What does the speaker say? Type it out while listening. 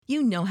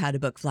You know how to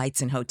book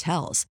flights and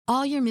hotels.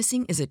 All you're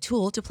missing is a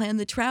tool to plan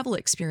the travel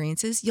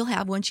experiences you'll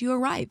have once you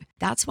arrive.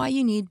 That's why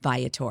you need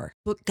Viator.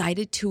 Book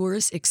guided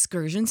tours,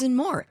 excursions, and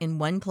more in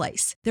one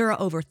place. There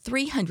are over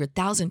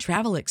 300,000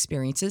 travel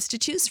experiences to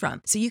choose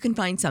from, so you can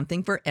find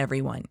something for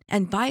everyone.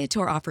 And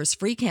Viator offers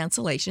free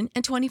cancellation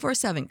and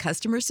 24/7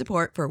 customer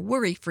support for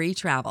worry-free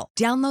travel.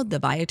 Download the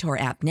Viator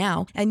app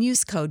now and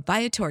use code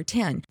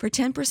Viator10 for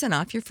 10%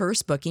 off your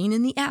first booking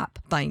in the app.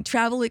 Find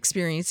travel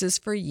experiences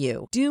for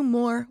you. Do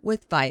more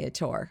with Viator.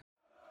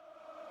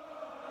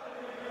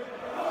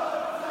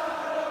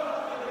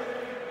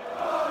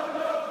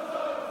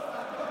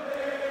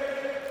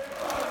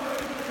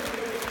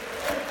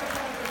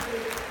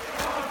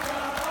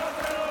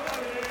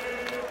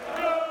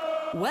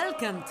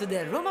 Welcome to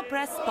the Roma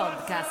Press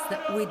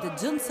Podcast with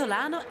John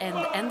Solano and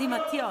Andy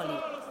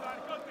Mattioli.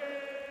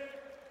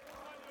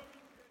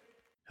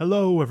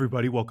 Hello,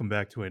 everybody. Welcome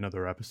back to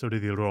another episode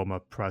of the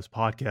Roma Press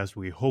Podcast.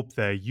 We hope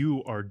that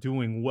you are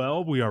doing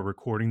well. We are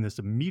recording this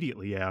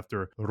immediately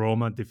after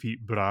Roma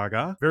defeat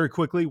Braga. Very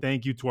quickly,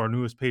 thank you to our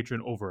newest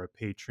patron over at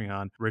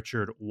Patreon,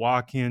 Richard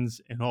Watkins,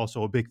 and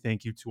also a big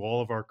thank you to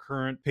all of our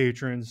current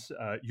patrons.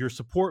 Your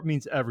support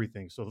means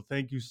everything, so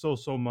thank you so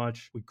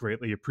much. We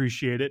greatly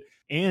appreciate it.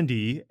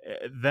 Andy,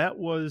 that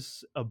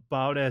was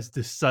about as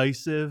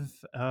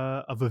decisive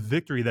of a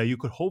victory that you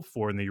could hope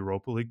for in the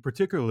Europa League,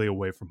 particularly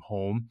away from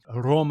home.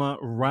 Roma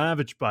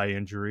ravaged by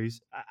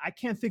injuries. I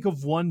can't think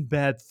of one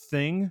bad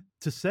thing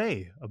to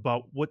say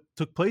about what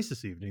took place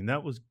this evening.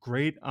 That was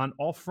great on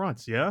all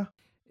fronts, yeah?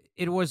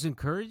 It was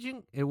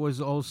encouraging. It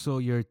was also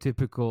your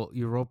typical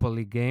Europa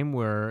League game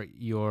where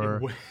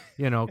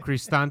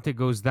Cristante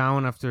goes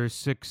down after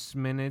 6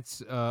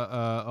 minutes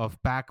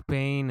of back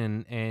pain,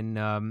 and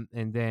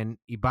then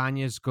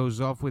Ibanez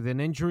goes off with an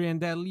injury, and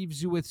that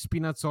leaves you with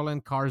Spinazzola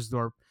and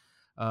Karsdorp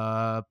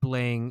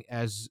playing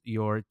as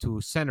your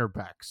two center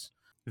backs.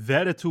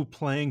 Veretout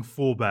playing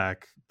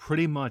fullback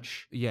pretty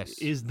much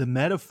is the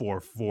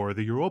metaphor for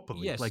the Europa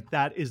League. Yes. Like,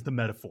 that is the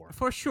metaphor.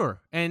 For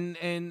sure. And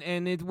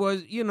it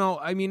was,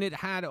 it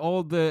had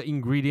all the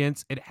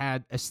ingredients. It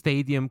had a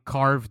stadium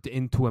carved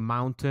into a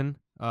mountain.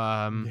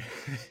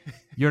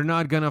 You're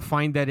not going to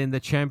find that in the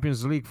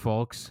Champions League,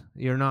 folks.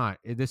 You're not.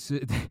 This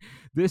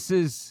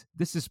is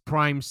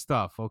prime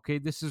stuff, okay?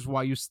 This is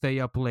why you stay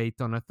up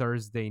late on a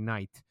Thursday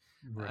night.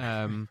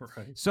 Right.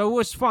 So it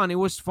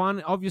was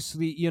fun.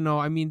 Obviously,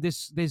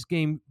 this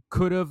game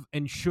could have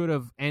and should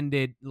have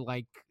ended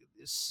like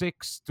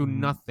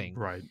 6-0.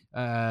 Right.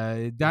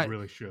 That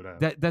really should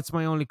have. That's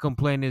my only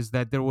complaint, is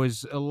that there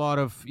was a lot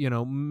of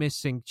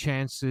missing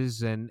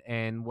chances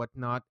and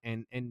whatnot,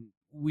 and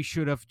we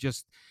should have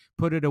just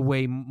put it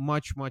away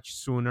much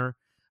sooner.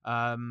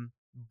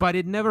 But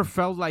it never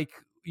felt like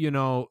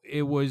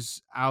it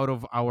was out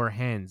of our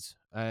hands.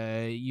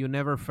 You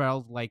never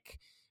felt like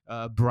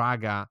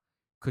Braga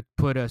could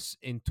put us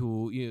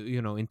into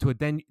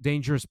a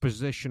dangerous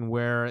position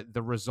where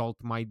the result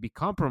might be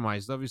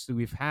compromised. Obviously,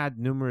 we've had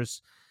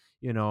numerous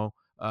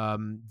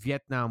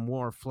Vietnam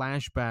War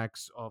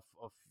flashbacks of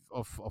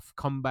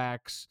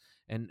comebacks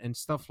and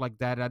stuff like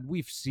that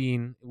we've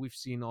seen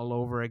all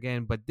over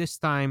again. But this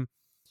time,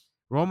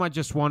 Roma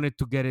just wanted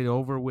to get it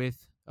over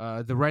with.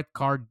 The red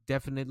card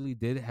definitely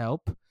did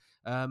help.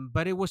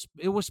 But it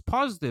was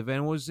positive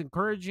and it was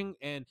encouraging.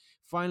 And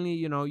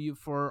finally,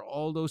 for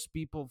all those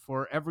people,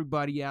 for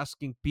everybody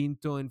asking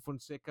Pinto and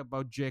Fonseca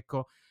about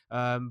Dzeko,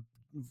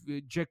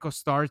 Dzeko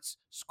starts,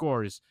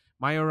 scores.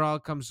 Mayoral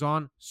comes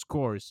on,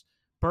 scores.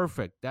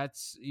 Perfect.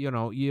 That's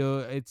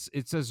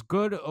it's as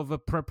good of a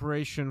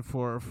preparation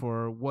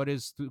for what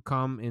is to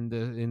come in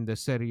the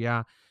Serie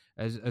A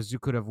as you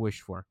could have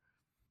wished for.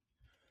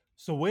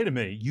 So wait a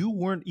minute, you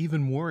weren't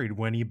even worried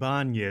when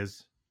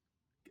Ibanez,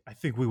 I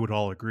think we would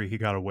all agree he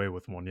got away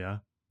with one, yeah?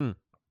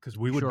 Because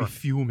we would be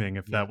fuming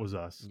if that was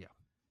us. Yeah.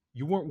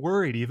 You weren't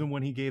worried even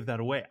when he gave that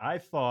away. I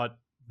thought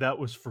that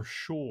was for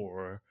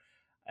sure.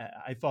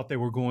 I thought they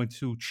were going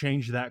to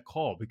change that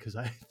call because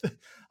I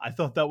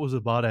thought that was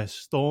about as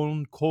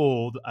stone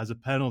cold as a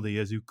penalty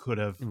as you could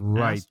have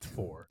asked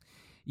for.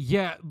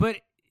 Yeah, but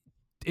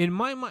in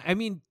my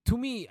mind, to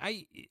me,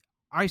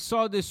 I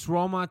saw this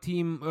Roma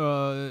team.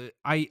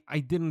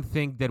 I didn't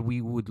think that we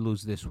would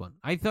lose this one.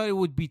 I thought it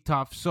would be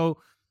tough. So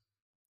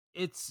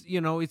it's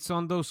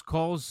on those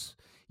calls.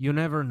 You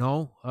never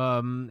know.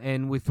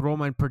 And with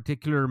Roma in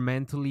particular,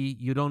 mentally,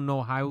 you don't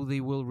know how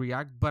they will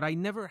react. But I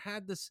never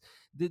had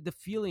the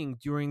feeling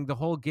during the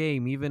whole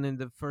game, even in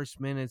the first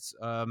minutes,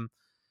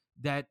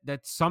 that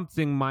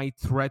something might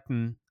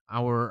threaten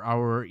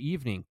our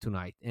evening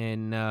tonight.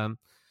 And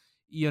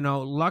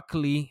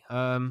luckily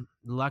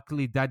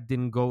that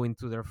didn't go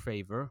into their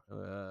favor.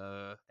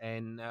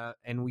 And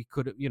we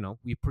could,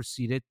 we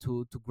proceeded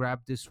to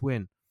grab this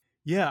win.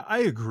 Yeah, I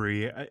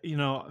agree. I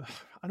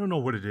don't know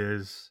what it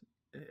is.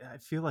 I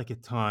feel like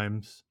at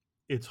times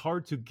it's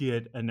hard to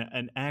get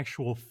an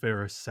actual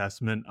fair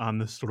assessment on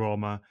this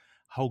Roma,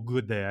 how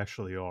good they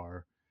actually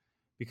are.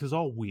 Because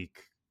all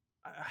week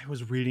I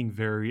was reading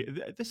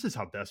this is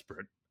how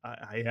desperate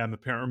I am,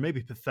 apparently, or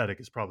maybe pathetic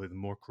is probably the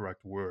more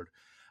correct word.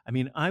 I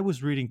mean, I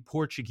was reading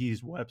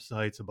Portuguese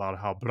websites about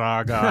how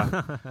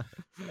Braga,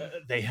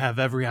 they have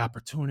every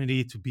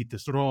opportunity to beat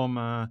this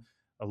Roma.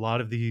 A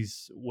lot of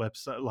these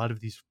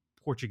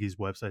Portuguese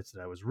websites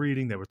that I was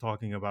reading, they were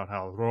talking about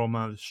how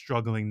Roma is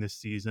struggling this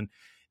season.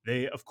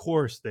 Of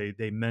course,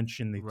 they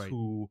mentioned the Right.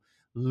 two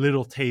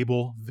little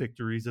table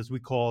victories, as we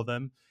call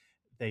them.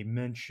 They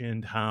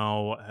mentioned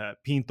how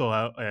Pinto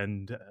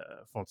and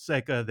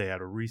Fonseca, they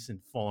had a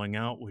recent falling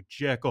out with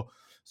Dzeko.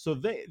 So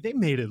they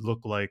made it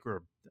look like,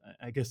 or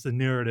I guess the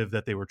narrative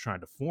that they were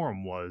trying to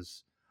form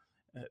was,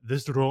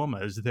 this Roma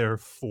is there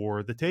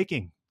for the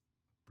taking.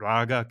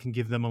 Braga can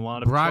give them a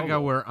lot of Braga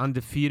trouble. were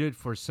undefeated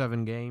for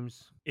 7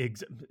 games.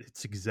 It's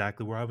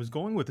exactly where I was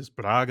going with this.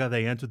 Braga,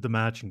 they entered the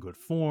match in good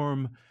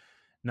form.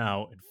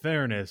 Now, in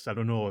fairness, I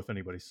don't know if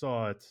anybody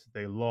saw it.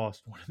 They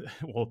lost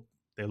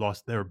they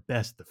lost their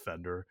best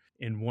defender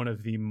in one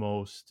of the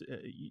most.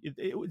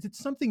 It's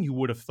something you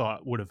would have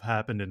thought would have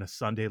happened in a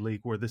Sunday league,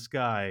 where this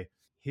guy,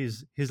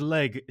 his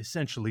leg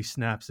essentially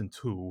snaps in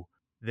two.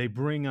 They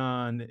bring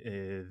on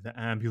the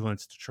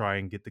ambulance to try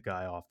and get the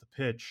guy off the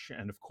pitch,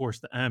 and of course,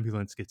 the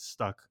ambulance gets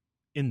stuck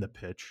in the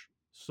pitch,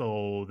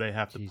 so they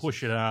have to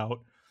push it out.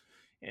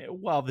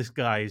 While this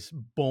guy's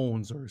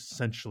bones are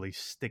essentially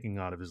sticking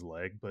out of his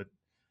leg, but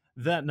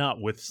that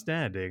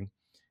notwithstanding,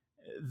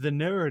 the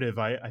narrative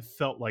I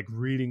felt like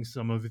reading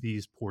some of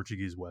these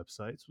Portuguese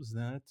websites was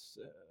that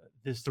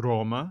this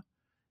Roma,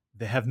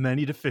 they have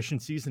many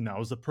deficiencies, and now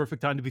is the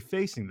perfect time to be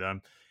facing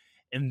them.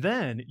 And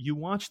then you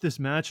watch this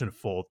match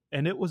unfold,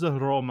 and it was a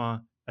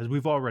Roma, as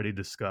we've already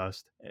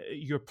discussed.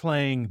 You're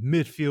playing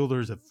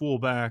midfielders at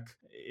fullback.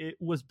 It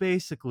was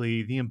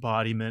basically the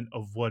embodiment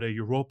of what a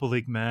Europa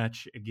League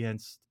match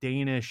against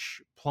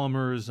Danish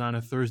plumbers on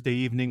a Thursday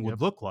evening would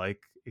look like,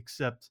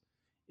 except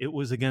it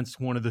was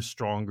against one of the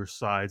stronger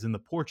sides in the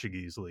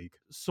Portuguese league.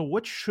 So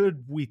what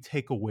should we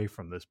take away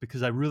from this?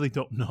 Because I really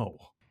don't know.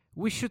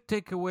 We should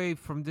take away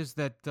from this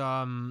that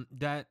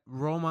that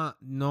Roma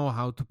know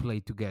how to play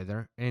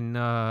together, and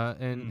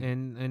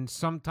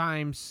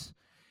sometimes,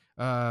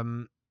 I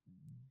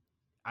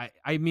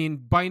mean,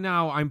 by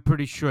now I'm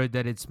pretty sure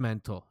that it's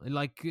mental.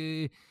 Like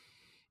it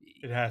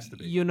has to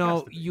be.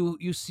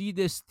 You see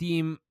this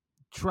team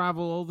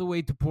travel all the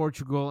way to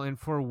Portugal, and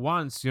for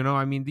once,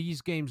 I mean,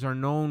 these games are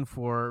known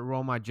for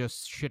Roma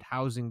just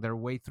shithousing their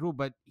way through,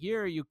 but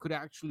here you could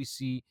actually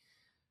see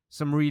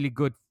some really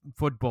good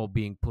football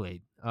being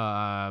played,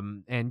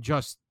 and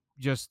just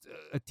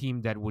a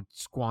team that would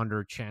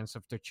squander chance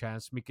after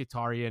chance.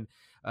 Mkhitaryan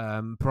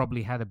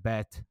probably had a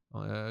bet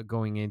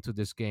going into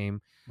this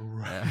game.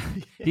 Right.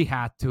 He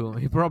had to.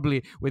 He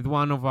probably, with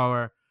one of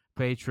our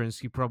patrons,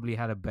 he probably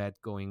had a bet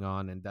going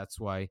on, and that's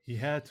why he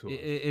had to.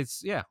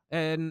 It's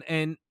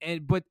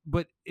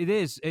but it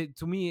is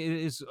to me. It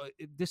is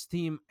this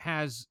team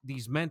has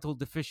these mental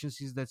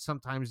deficiencies that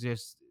sometimes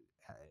just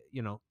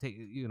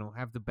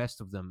have the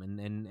best of them,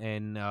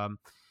 and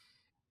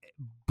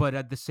but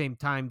at the same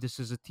time, this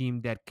is a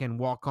team that can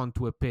walk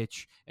onto a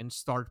pitch and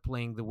start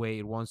playing the way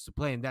it wants to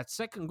play. And that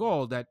second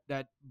goal, that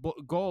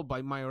goal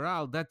by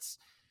Mayoral, that's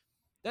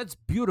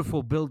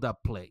beautiful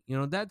build-up play.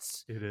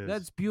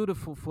 That's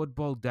beautiful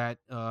football that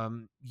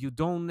you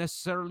don't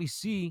necessarily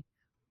see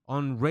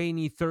on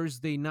rainy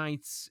Thursday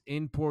nights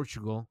in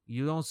Portugal.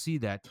 You don't see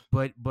that,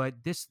 but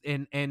this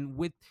and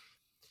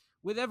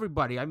with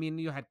everybody. I mean,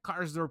 you had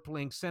Karsdorp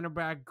playing center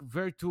back.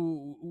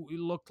 Vertu, it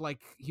looked like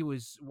he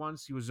was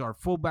our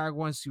fullback.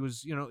 Once he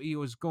was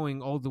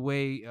going all the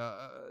way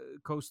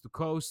coast to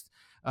coast.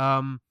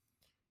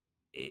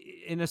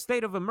 In a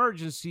state of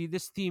emergency,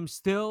 this team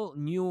still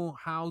knew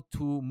how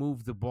to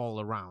move the ball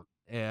around.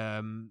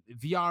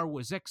 VR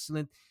was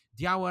excellent.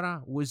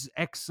 Diawara was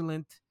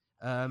excellent.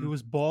 He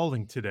was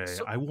balling today.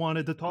 So I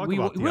wanted to talk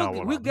about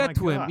Diawara. We'll get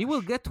to him. We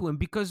will get to him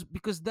because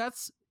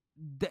that's.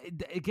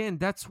 Again,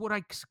 that's what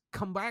I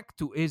come back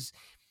to is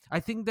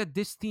I think that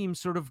this team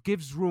sort of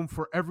gives room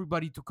for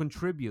everybody to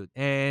contribute,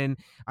 and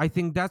I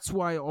think that's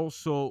why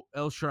also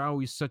El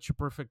Shaarawy is such a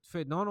perfect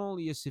fit. Not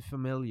only is he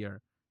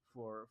familiar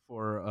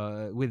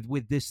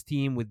with this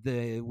team, with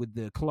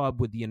the club,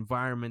 with the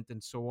environment,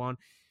 and so on,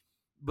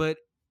 but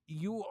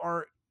you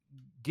are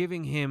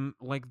giving him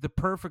like the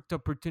perfect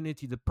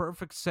opportunity, the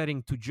perfect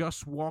setting to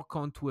just walk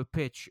onto a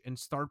pitch and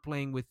start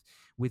playing with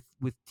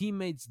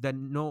teammates that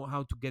know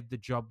how to get the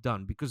job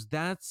done, because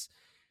that's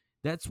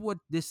what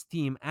this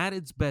team at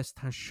its best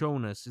has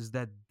shown us, is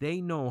that they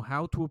know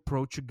how to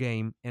approach a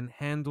game and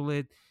handle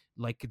it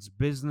like it's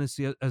business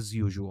as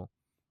usual.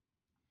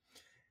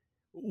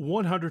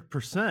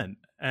 100%.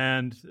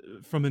 And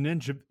from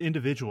an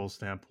individual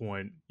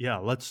standpoint,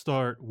 let's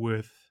start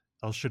with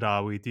El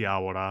Shaarawy,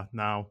 Diawara.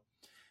 Now,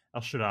 El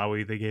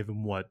Shaarawy, they gave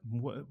him what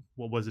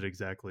was it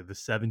exactly? The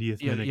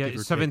 70th minute? Yeah,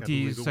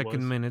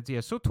 72nd minute. Yeah,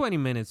 so 20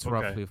 minutes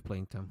roughly of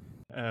playing time.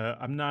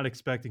 I'm not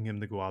expecting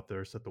him to go out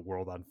there, set the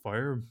world on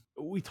fire.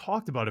 We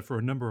talked about it for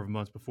a number of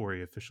months before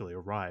he officially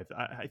arrived.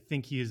 I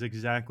think he is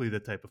exactly the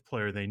type of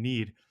player they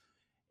need.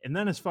 And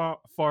then as far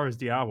as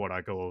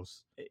Diawara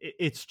goes,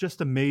 it's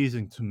just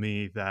amazing to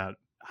me that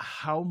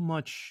how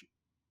much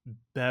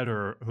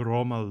better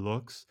Roma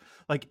looks.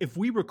 Like, if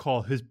we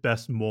recall his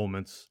best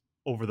moments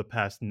over the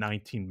past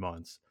 19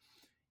 months,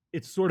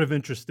 it's sort of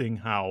interesting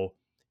how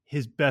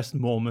his best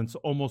moments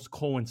almost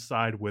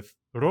coincide with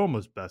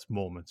Roma's best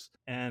moments.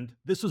 And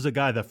this was a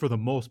guy that, for the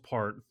most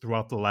part,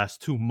 throughout the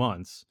last 2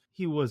 months,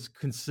 he was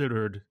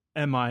considered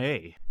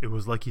MIA. It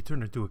was like he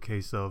turned into a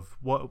case of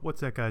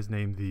what's that guy's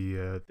name?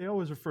 They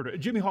always refer to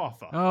Jimmy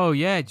Hoffa. Oh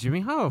yeah,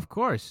 Jimmy Howe, of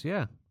course,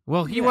 yeah.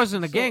 Well, he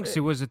wasn't a gangster; he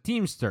was a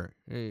teamster.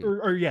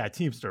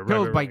 Teamster,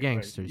 Killed by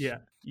gangsters. Yeah,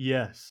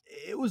 yes.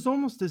 It was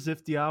almost as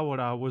if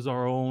Diawara was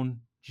our own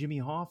Jimmy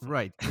Hoffa.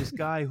 Right. This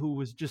guy who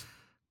was just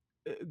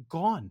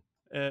gone,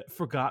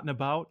 forgotten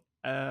about,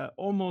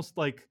 almost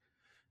like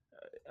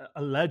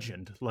a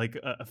legend, like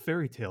a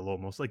fairy tale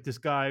almost. Like this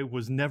guy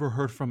was never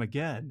heard from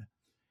again.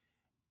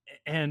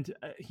 And,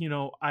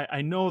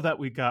 I know that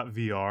we got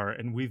VR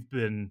and we've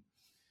been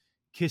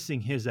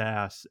kissing his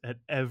ass at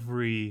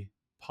every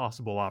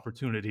possible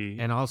opportunity.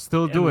 And I'll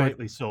still do it.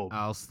 Rightly so.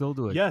 I'll still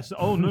do it. Yes.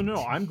 Oh,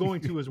 no. I'm going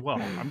to as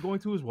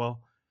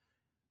well.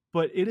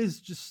 But it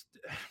is just,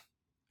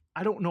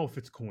 I don't know if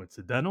it's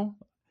coincidental.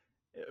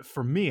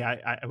 For me,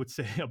 I would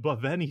say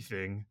above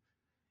anything,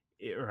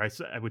 or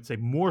I would say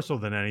more so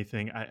than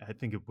anything, I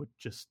think it would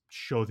just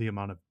show the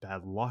amount of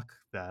bad luck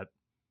that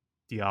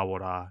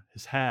Diawara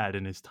has had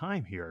in his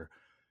time here.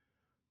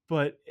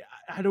 But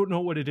I don't know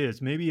what it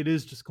is. Maybe it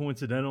is just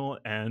coincidental,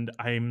 and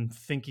I'm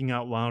thinking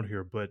out loud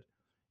here, but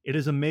it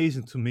is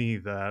amazing to me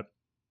that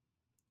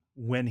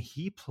when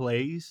he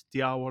plays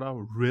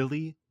Diawara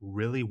really,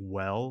 really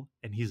well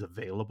and he's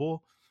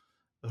available,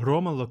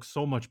 Roma looks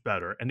so much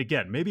better. And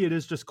again, maybe it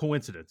is just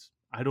coincidence.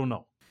 I don't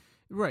know.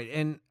 Right,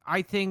 and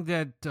I think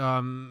that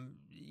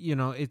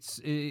it's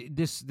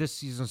this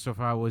season so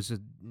far was a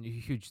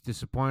huge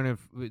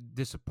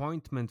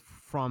disappointment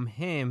from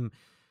him,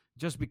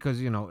 just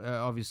because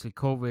obviously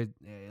COVID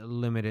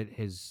limited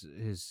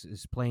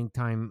his playing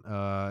time.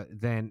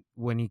 Then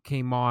when he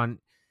came on,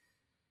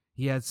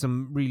 he had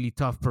some really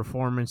tough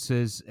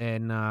performances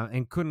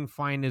and couldn't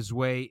find his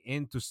way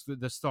into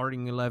the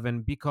starting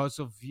 11 because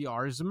of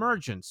VR's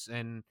emergence.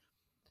 And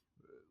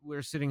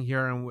we're sitting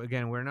here, and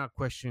again, we're not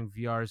questioning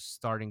VR's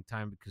starting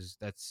time, because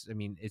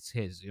it's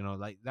his,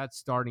 like that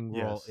starting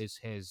role is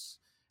his,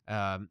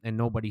 and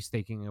nobody's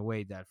taking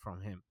away that from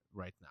him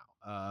right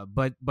now.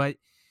 But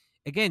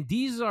again,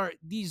 these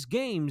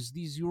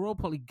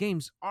Europa League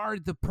games are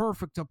the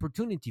perfect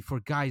opportunity for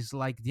guys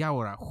like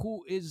Diawara,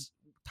 who is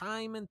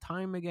time and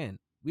time again,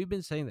 we've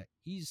been saying that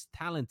he's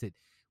talented.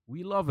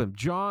 We love him.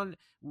 John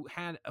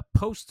had a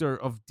poster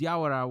of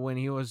Diawara when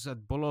he was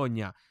at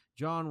Bologna.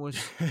 John was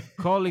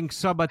calling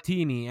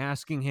Sabatini,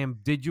 asking him,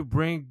 "Did you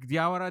bring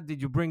Diawara?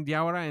 Did you bring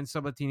Diawara?" And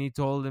Sabatini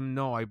told him,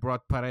 "No, I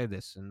brought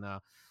Paredes." And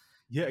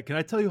yeah, can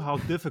I tell you how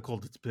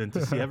difficult it's been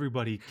to see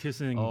everybody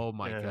kissing? Oh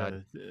my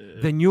God,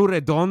 the new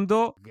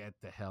Redondo. Get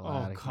the hell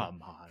out of here!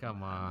 Come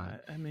on.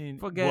 I mean,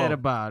 forget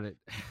about it.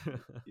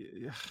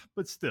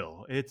 But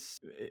still,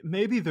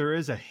 maybe there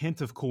is a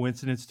hint of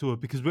coincidence to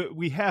it, because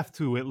we have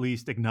to at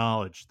least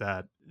acknowledge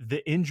that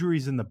the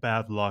injuries and the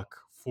bad luck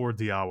for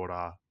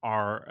Diawara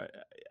are.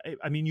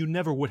 I mean, you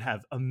never would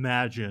have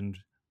imagined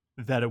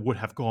that it would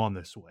have gone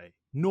this way.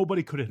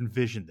 Nobody could have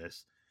envisioned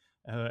this.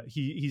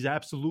 He's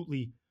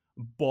absolutely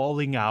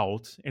balling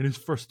out in his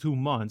first 2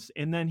 months,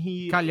 and then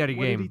Cagliari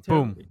game,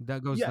 boom,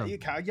 that goes down.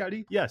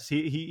 Cagliari. Yes,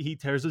 he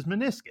tears his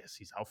meniscus.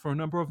 He's out for a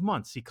number of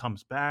months. He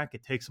comes back.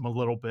 It takes him a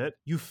little bit.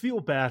 You feel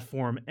bad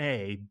for him.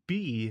 A,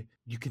 B,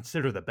 you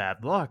consider the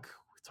bad luck.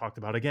 We talked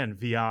about again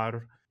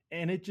VR.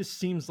 And it just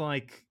seems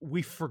like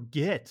we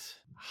forget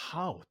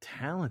how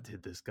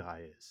talented this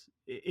guy is.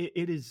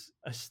 It is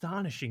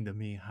astonishing to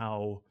me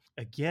how,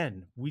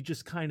 again, we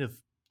just kind of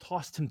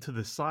tossed him to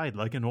the side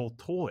like an old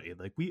toy.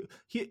 Like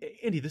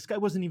Andy, this guy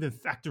wasn't even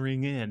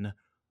factoring in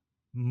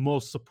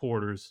most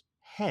supporters'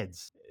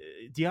 heads.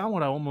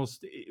 Diawara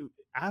almost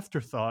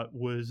afterthought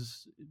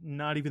was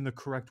not even the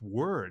correct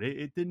word.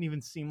 It didn't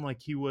even seem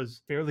like he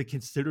was fairly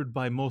considered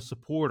by most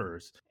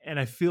supporters. And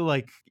I feel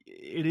like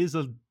it is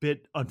a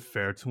bit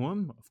unfair to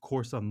him, of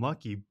course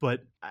unlucky,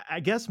 but I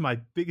guess my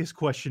biggest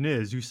question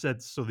is, you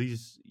said, so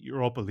these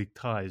Europa League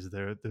ties,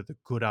 they're the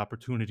good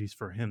opportunities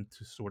for him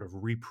to sort of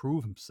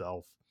reprove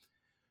himself.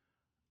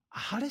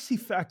 How does he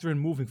factor in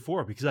moving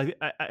forward? Because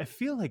I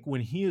feel like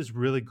when he is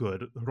really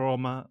good,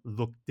 Roma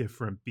look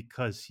different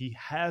because he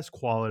has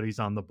qualities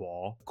on the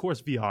ball. Of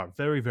course, VR,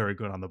 very, very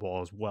good on the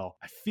ball as well.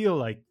 I feel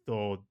like,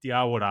 though,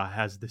 Diawara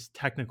has this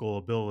technical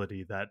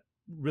ability that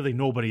really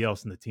nobody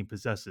else in the team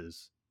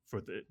possesses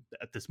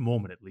at this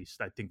moment, at least.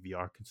 I think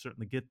VR can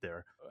certainly get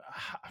there.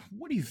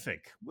 What do you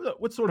think?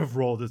 What sort of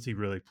role does he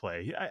really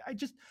play? I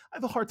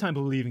have a hard time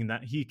believing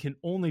that he can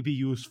only be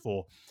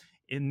useful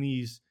in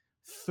these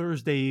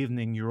Thursday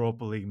evening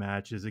Europa League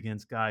matches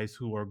against guys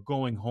who are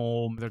going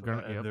home. They're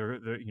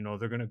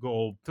gonna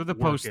go to the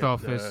post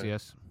office.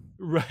 Yes,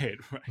 right.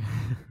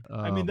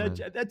 I mean,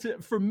 that's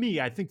for me.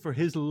 I think for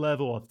his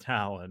level of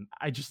talent,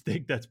 I just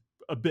think that's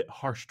a bit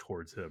harsh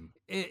towards him.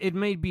 It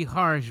may be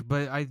harsh,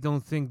 but I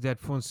don't think that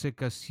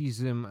Fonseca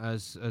sees him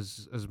as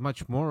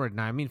much more right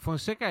now. I mean,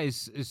 Fonseca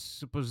is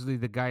supposedly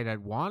the guy that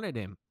wanted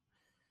him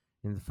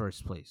in the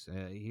first place.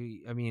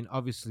 I mean,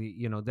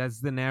 obviously,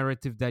 that's the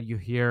narrative that you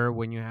hear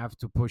when you have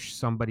to push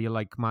somebody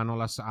like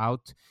Manolas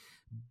out.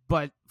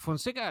 But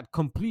Fonseca had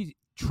complete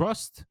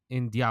trust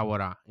in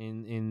Diawara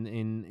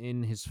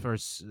in his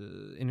first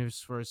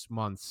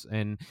months,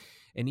 and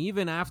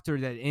even after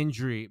that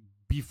injury,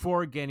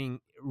 before getting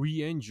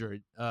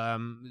re-injured,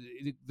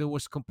 there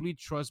was complete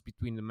trust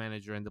between the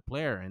manager and the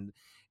player,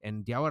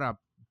 and Diawara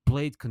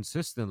played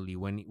consistently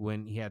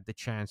when he had the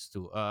chance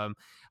to.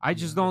 I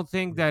just don't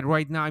think that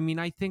right now. I mean,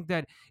 I think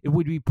that it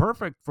would be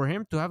perfect for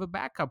him to have a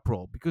backup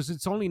role, because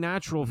it's only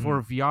natural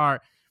for VR.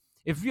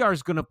 If VR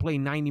is going to play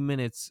 90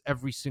 minutes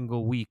every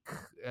single week,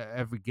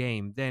 every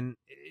game, then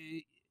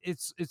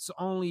it's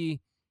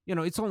only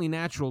it's only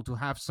natural to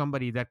have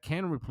somebody that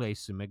can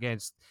replace him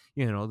against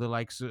the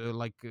likes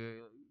like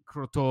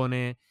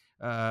Crotone,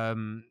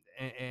 and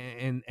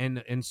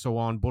so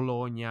on,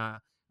 Bologna.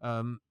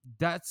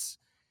 That's,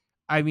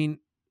 I mean,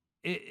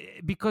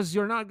 because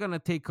you're not gonna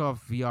take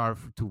off VR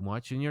for too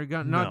much, and you're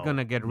not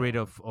gonna get rid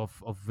of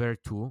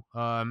Vertu,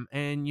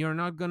 and you're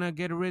not gonna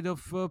get rid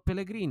of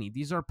Pellegrini.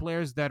 These are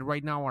players that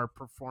right now are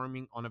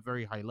performing on a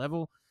very high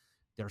level.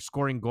 They're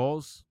scoring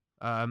goals.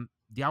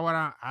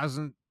 Diawara has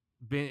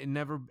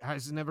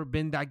never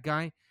been that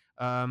guy.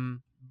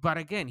 But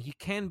again, he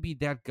can be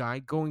that guy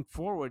going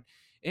forward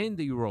in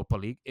the Europa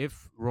League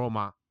if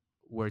Roma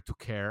were to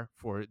care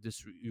for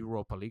this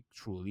Europa League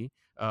truly.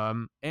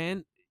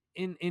 And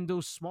in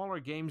those smaller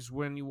games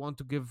when you want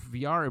to give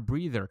VR a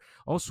breather.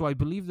 Also, I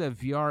believe that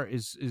VR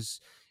is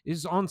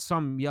on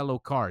some yellow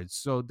cards,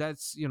 so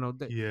that's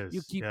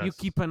you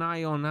keep an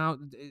eye on out,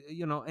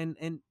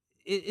 and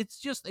it's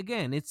just,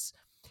 again, it's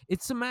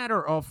a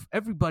matter of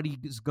everybody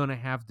is gonna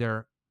have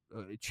their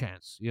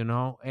chance,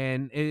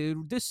 and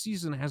this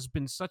season has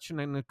been such an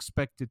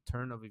unexpected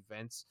turn of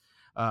events,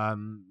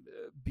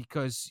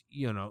 because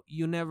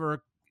you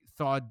never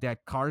thought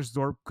that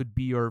Karsdorp could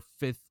be your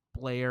fifth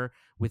player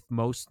with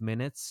most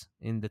minutes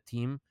in the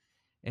team,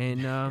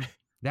 and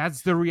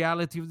that's the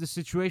reality of the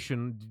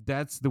situation.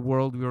 That's the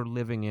world we're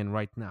living in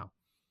right now.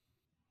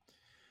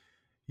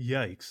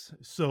 Yikes.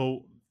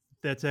 So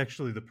that's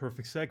actually the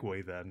perfect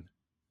segue then.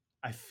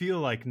 I feel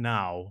like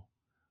now,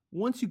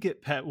 once you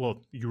get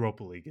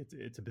Europa League,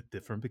 it's a bit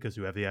different because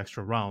you have the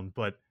extra round,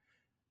 but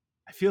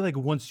I feel like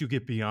once you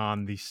get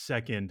beyond the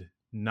second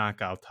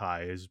knockout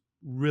tie is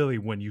really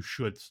when you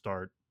should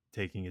start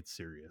taking it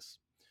serious.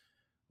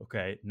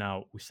 Okay,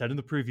 now we said in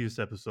the previous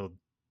episode,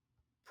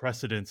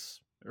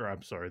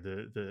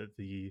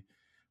 the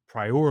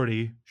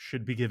priority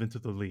should be given to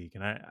the league,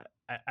 and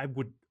I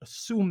would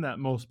assume that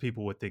most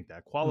people would think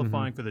that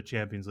qualifying for the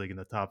Champions League in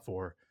the top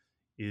four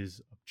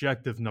is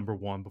objective number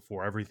one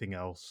before everything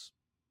else.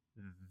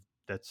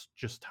 That's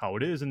just how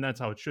it is, and that's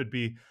how it should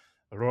be.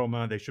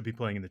 Roma, they should be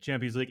playing in the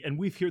Champions League, and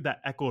we've heard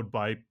that echoed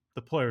by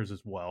the players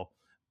as well,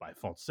 by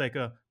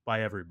Fonseca,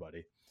 by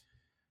everybody.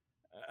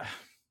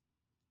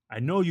 I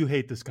know you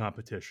hate this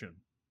competition.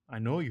 I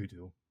know you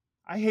do.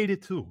 I hate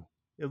it too,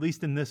 at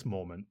least in this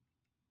moment.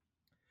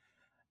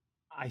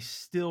 I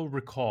still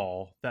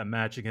recall that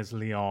match against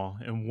Lyon,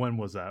 and when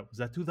was that? Was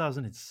that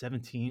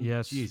 2017?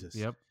 Yes. Jesus.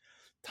 Yep.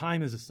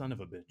 Time is a son of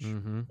a bitch.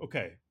 Mm-hmm.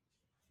 Okay.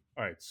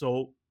 All right.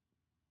 So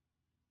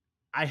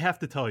I have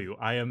to tell you,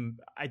 I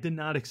did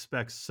not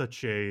expect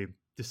such a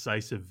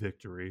decisive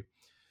victory.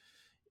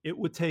 It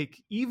would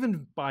take,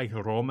 even by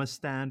Roma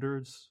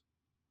standards,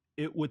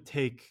 it would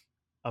take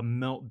a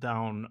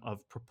meltdown of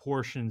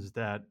proportions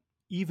that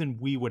even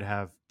we would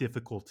have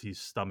difficulties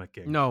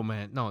stomaching. No,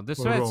 man, no. The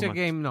Spezia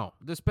game, no.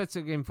 The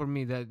Spezia game for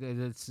me,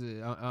 that's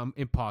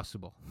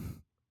impossible.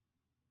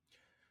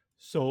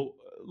 So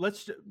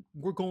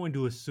we're going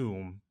to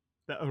assume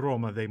that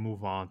Roma, they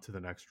move on to the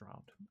next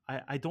round.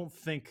 I don't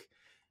think,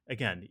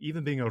 again,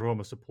 even being a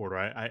Roma supporter,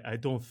 I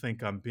don't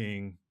think I'm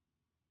being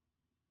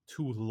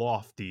too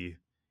lofty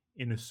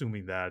in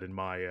assuming that in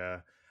my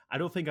I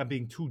don't think I'm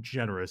being too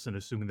generous in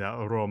assuming that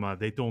Roma,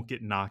 they don't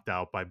get knocked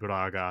out by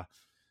Braga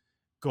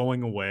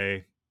going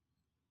away.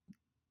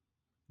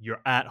 You're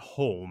at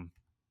home.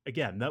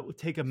 Again, that would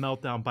take a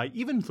meltdown by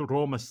even the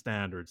Roma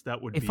standards.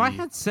 That would if I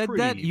had said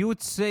that, you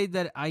would say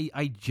that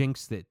I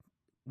jinxed it,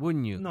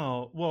 wouldn't you?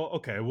 No. Well,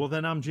 okay. Well,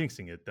 then I'm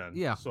jinxing it then.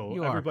 Yeah,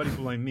 so everybody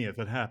blame me if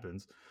it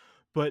happens.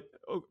 But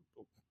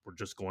we're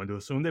just going to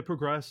assume they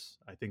progress.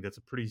 I think that's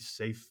a pretty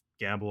safe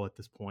gamble at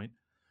this point.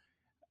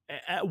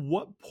 At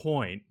what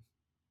point,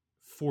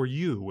 for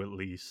you at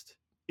least,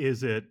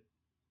 is it,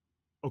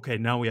 okay,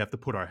 now we have to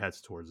put our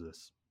heads towards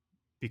this?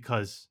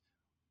 Because,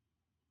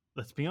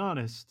 let's be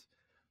honest,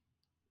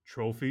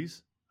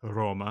 trophies,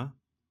 Roma,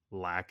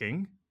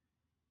 lacking.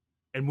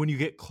 And when you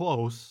get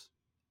close,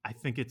 I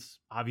think it's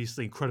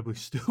obviously incredibly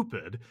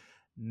stupid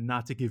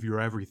not to give your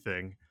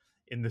everything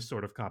in this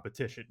sort of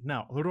competition.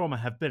 Now, Roma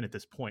have been at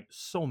this point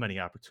so many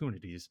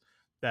opportunities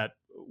that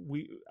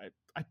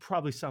I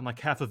probably sound like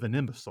half of an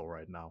imbecile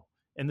right now.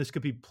 And this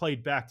could be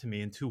played back to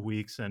me in 2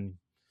 weeks, and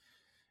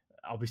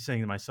I'll be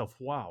saying to myself,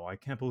 wow, I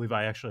can't believe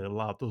I actually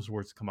allowed those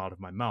words to come out of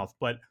my mouth.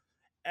 But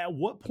at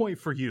what point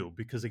for you,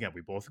 because again,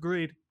 we both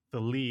agreed the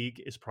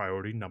league is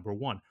priority number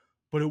one.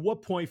 But at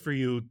what point for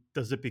you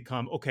does it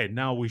become, okay,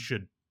 now we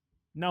should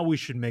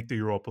make the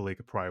Europa League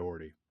a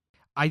priority?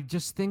 I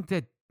just think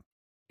that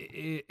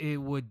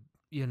it would,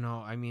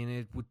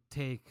 it would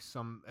take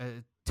some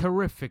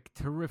terrific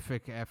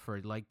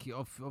effort, like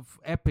of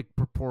epic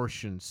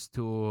proportions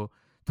to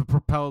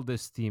propel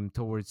this team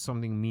towards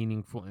something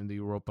meaningful in the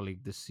Europa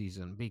League this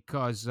season,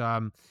 because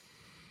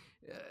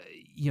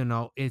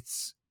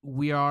it's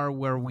we are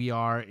where we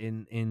are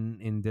in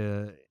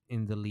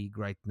the league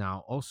right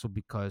now, also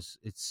because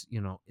it's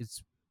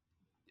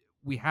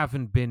we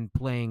haven't been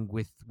playing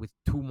with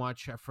too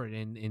much effort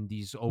in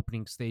these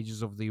opening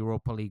stages of the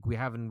Europa League. We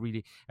haven't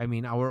really,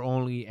 our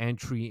only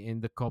entry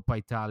in the Coppa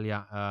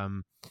Italia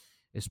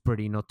is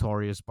pretty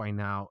notorious by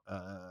now.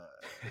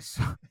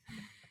 So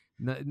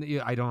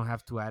I don't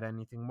have to add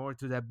anything more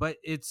to that, but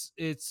it's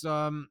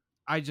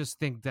I just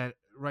think that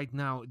right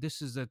now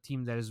this is a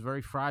team that is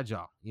very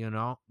fragile,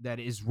 that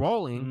is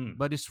rolling,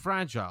 but is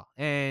fragile.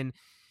 And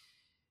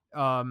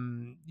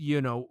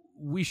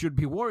we should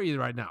be worried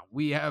right now.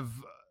 We have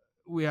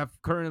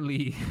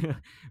currently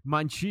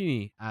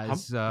Mancini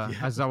as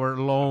our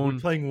lone. We're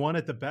playing one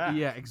at the back.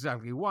 Yeah,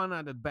 exactly, one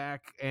at the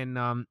back. And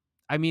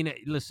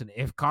listen,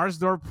 if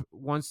Karsdorp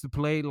wants to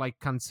play like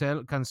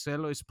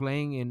Cancelo is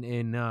playing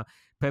in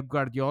Pep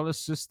Guardiola's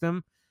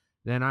system,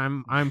 then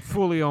I'm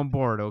fully on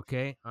board.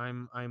 Okay,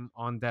 I'm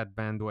on that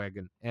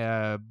bandwagon.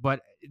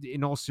 But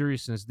in all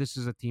seriousness, this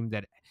is a team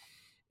that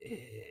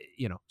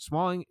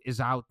Smalling is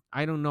out.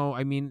 I don't know.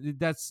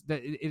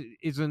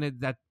 Isn't it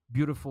that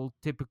beautiful,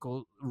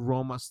 typical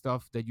Roma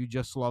stuff that you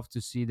just love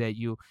to see, that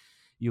you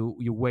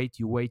wait,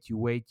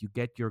 you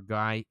get your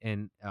guy,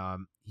 and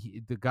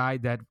the guy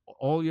that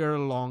all year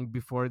long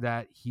before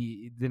that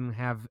he didn't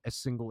have a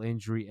single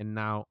injury, and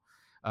now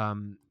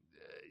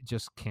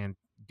just can't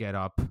get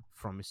up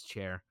from his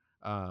chair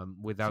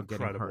without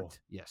getting hurt.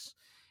 Yes.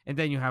 And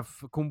then you have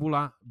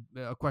Kumbula,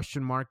 a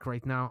question mark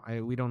right now.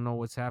 We don't know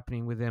what's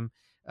happening with him.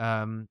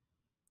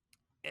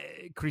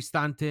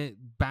 Cristante,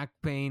 back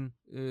pain,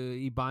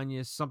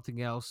 Ibanez,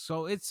 something else.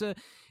 So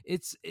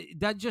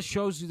that just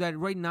shows you that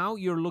right now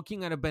you're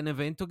looking at a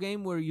Benevento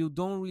game where you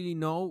don't really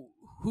know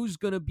who's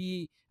gonna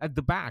be at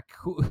the back.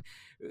 Who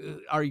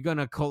are you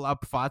gonna call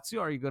up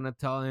Fazio? Are you gonna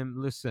tell him,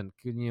 listen,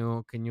 can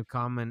you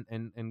come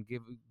and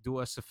do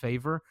us a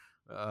favor?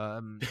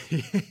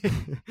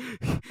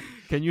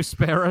 Can you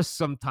spare us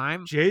some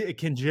time?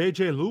 Can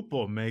JJ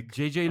Lupo make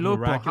a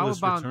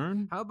miraculous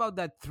return? How about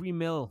that $3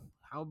 million?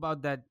 How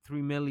about that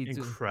 $3 million?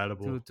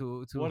 Incredible.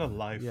 To what a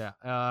life. Yeah.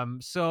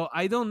 So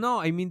I don't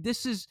know.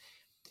 This is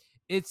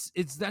it's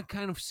that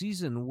kind of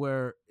season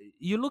where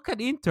you look at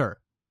Inter.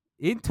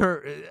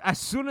 As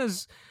soon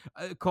as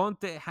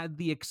Conte had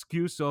the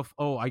excuse of,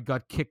 I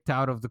got kicked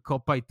out of the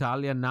Coppa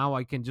Italia, now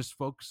I can just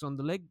focus on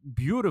the league.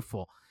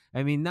 Beautiful.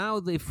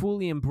 Now they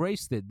fully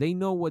embraced it. They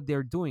know what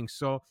they're doing.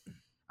 So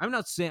I'm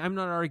not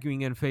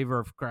arguing in favor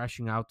of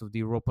crashing out of the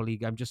Europa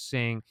League. I'm just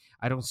saying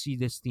I don't see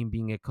this team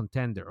being a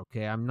contender.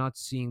 Okay, I'm not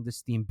seeing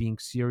this team being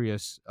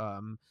serious.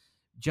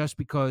 Just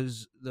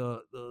because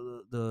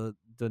the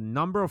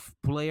number of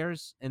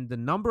players and the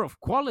number of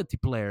quality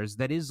players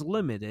that is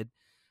limited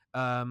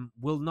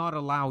will not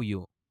allow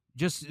you.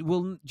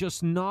 Will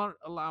not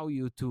allow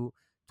you to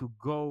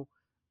go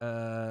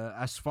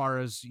as far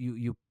as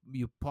you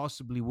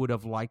possibly would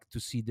have liked to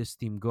see this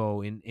team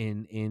go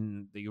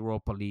in the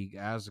Europa League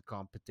as a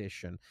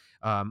competition,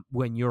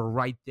 when you're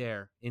right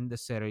there in the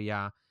Serie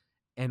A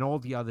and all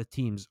the other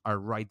teams are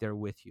right there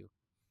with you.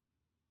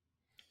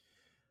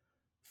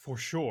 For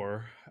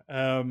sure.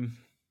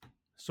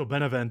 So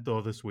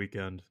Benevento this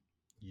weekend,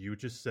 you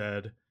just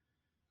said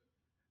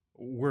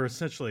we're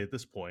essentially at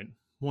this point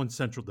one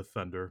central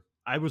defender.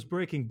 I was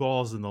breaking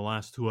balls in the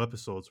last two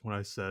episodes when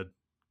I said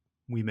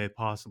we may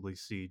possibly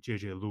see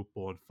JJ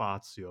Lupo and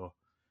Fazio.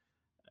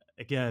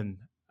 Again,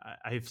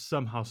 I've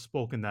somehow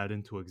spoken that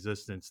into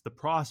existence. The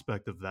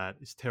prospect of that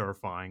is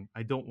terrifying.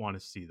 I don't want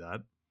to see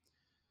that.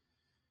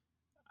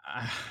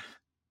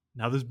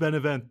 Now, this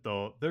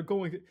Benevento, they're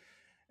going...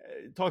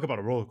 talk about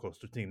a roller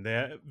coaster team.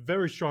 They're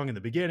very strong in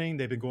the beginning.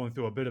 They've been going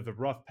through a bit of a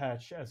rough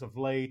patch as of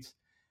late.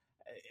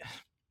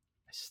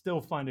 I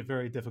still find it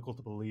very difficult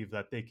to believe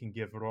that they can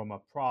give Roma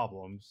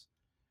problems.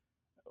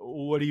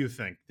 What do you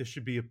think? This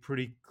should be a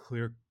pretty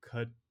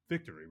clear-cut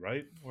victory,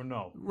 right? Or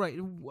no? Right.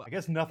 I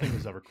guess nothing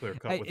is ever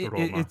clear-cut with the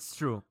Roma.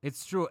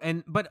 It's true.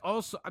 But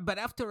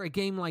after a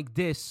game like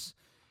this,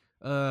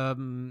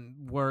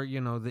 where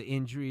the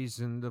injuries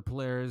and the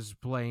players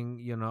playing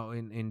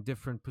in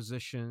different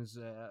positions,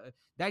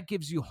 that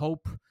gives you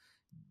hope.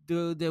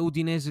 The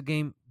Udinese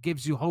game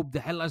gives you hope. The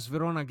Hellas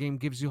Verona game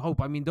gives you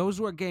hope. Those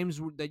were games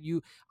that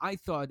I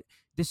thought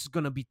this is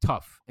going to be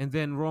tough. And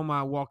then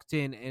Roma walked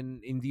in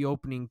and in the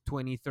opening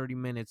 20-30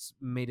 minutes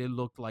made it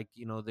look like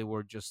they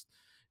were just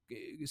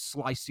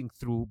slicing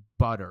through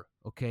butter.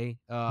 Okay.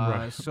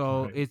 Right.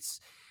 So right. It's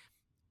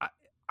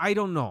I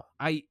don't know.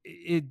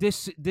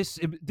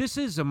 This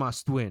is a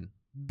must win.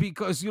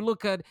 because you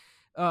look at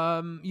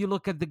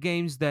the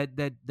games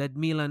that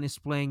Milan is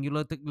playing. You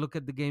look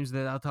at the games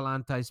that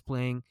Atalanta is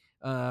playing.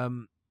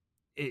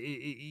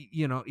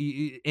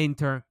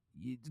 Inter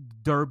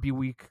derby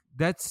week.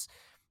 That's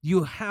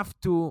you have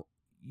to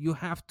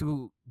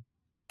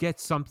get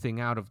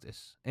something out of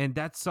this, and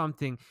that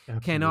something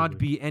cannot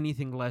be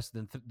anything less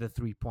than the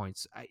 3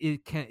 points.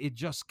 It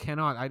just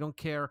cannot. I don't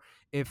care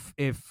if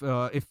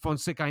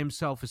Fonseca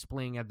himself is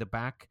playing at the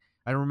back.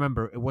 I don't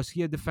remember, was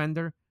he a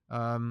defender?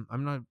 I'm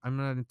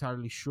not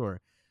entirely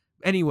sure.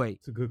 Anyway,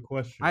 it's a good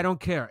question. I don't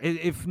care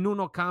if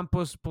Nuno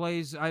Campos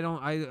plays. I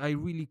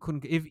really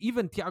couldn't. If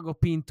even Thiago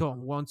Pinto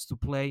wants to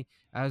play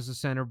as a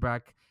center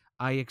back,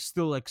 I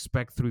still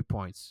expect 3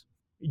 points.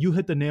 You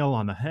hit the nail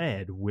on the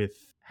head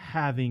with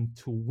having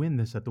to win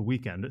this at the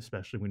weekend,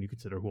 especially when you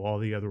consider who all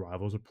the other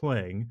rivals are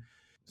playing.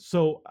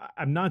 So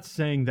I'm not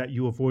saying that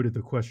you avoided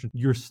the question.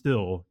 You're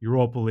still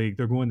Europa League.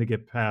 They're going to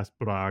get past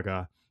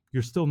Braga.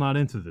 You're still not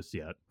into this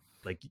yet.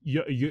 Like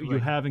you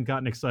haven't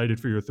gotten excited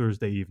for your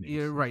Thursday evenings.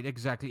 You're right,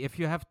 exactly. If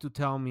you have to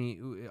tell me,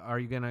 are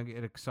you gonna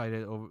get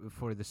excited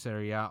for the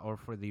Serie A or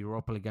for the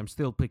Europa League? I'm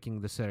still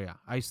picking the Serie A.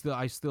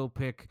 I still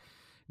pick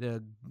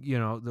the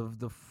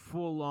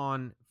full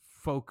on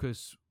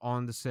focus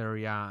on the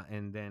Serie A,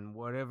 and then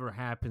whatever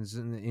happens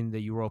in the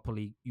Europa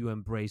League, you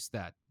embrace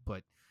that.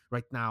 But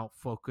right now,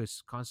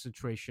 focus,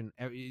 concentration,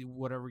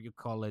 whatever you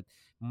call it,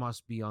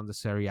 must be on the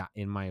Serie A,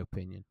 in my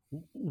opinion.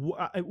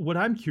 What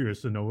I'm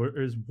curious to know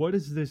is what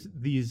is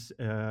these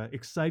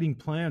exciting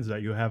plans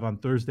that you have on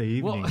Thursday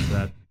evenings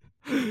that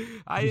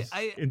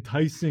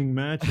enticing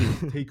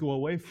matches take you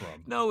away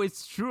from? No,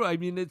 it's true. I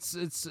mean,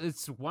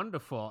 it's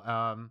wonderful.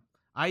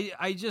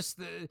 I just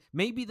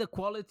maybe the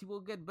quality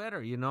will get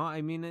better.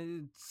 I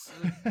mean,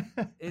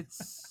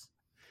 it's.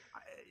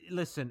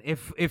 Listen,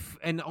 if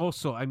and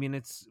also, I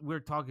mean, we're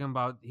talking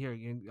about here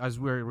as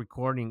we're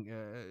recording.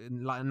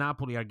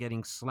 Napoli are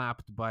getting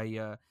slapped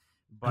by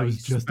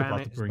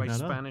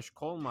Spanish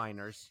coal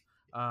miners.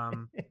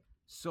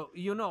 So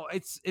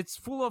it's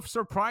full of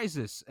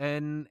surprises.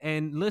 And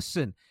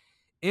listen,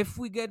 if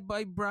we get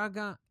by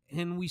Braga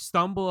and we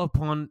stumble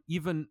upon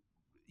even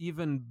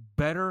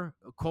better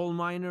coal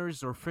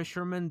miners or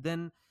fishermen,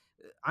 then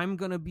I'm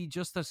going to be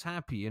just as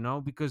happy,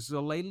 because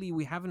lately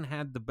we haven't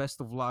had the best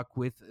of luck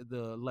with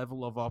the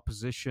level of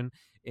opposition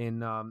in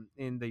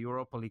the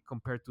Europa League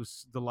compared to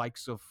the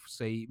likes of,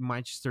 say,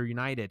 Manchester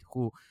United,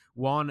 who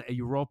won a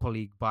Europa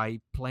League by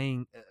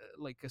playing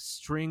like a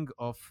string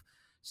of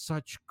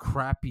such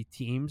crappy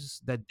teams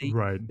that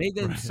they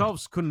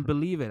themselves couldn't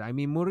believe it. I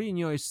mean,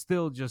 Mourinho is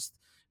still just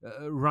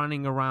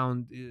running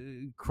around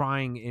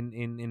crying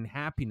in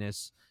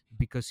happiness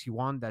because he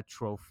won that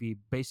trophy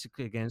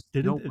basically against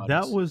nobody.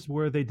 That was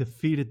where they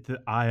defeated the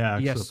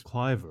Ajax of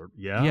Kluivert,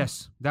 yeah?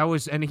 Yes, that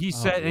was, and he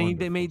said, and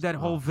they made that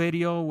whole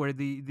video where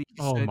he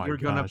said, you're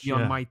going to be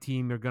on my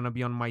team, you're going to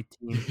be on my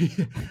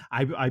team.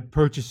 I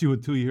purchased you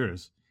in 2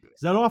 years.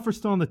 Is that offer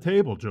still on the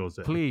table,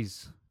 Jose?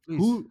 Please.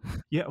 Who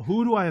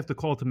do I have to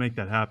call to make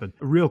that happen?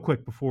 Real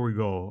quick before we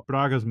go,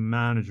 Braga's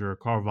manager,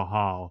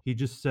 Carvajal, he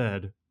just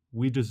said,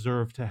 we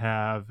deserve to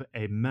have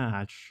a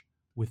match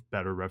with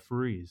better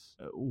referees.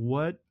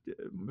 What?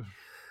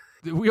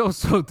 We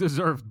also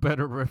deserve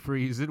better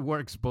referees. It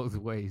works both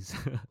ways.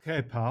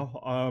 Okay, pal.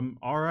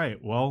 All right.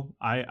 Well,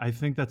 I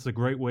think that's a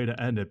great way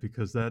to end it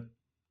because that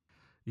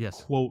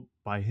quote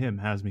by him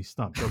has me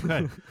stumped.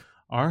 Okay.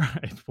 All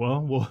right.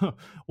 Well,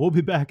 we'll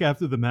be back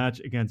after the match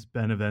against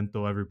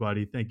Benevento,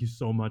 everybody. Thank you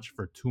so much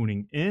for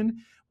tuning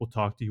in. We'll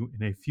talk to you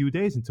in a few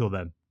days. Until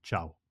then,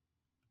 ciao.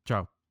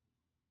 Ciao.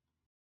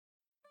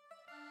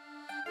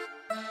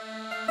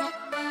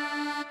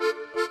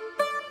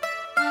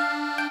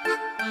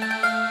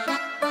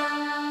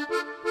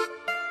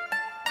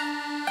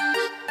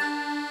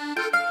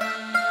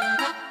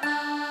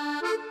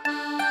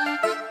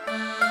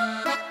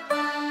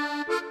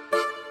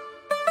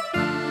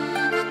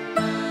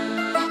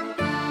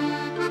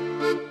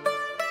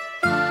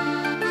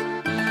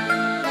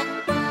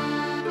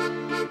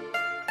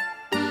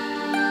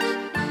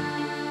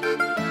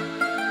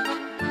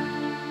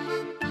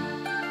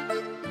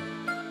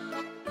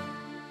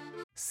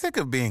 Sick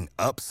of being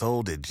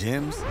upsold at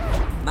gyms?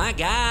 My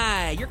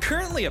guy, you're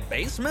currently a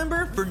base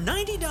member? For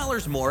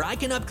 $90 more, I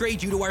can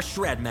upgrade you to our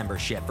Shred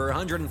membership. For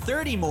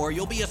 $130 more,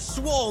 you'll be a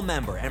Swole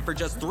member. And for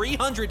just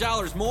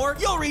 $300 more,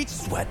 you'll reach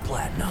Sweat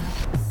Platinum.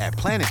 At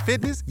Planet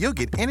Fitness, you'll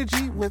get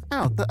energy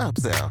without the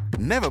upsell.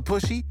 Never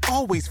pushy,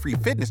 always free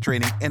fitness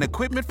training and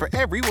equipment for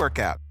every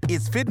workout.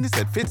 It's fitness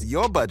that fits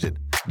your budget.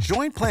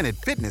 Join Planet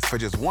Fitness for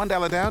just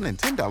 $1 down and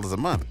 $10 a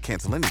month.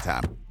 Cancel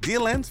anytime.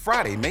 Deal ends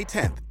Friday, May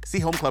 10th. See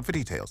Home Club for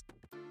details.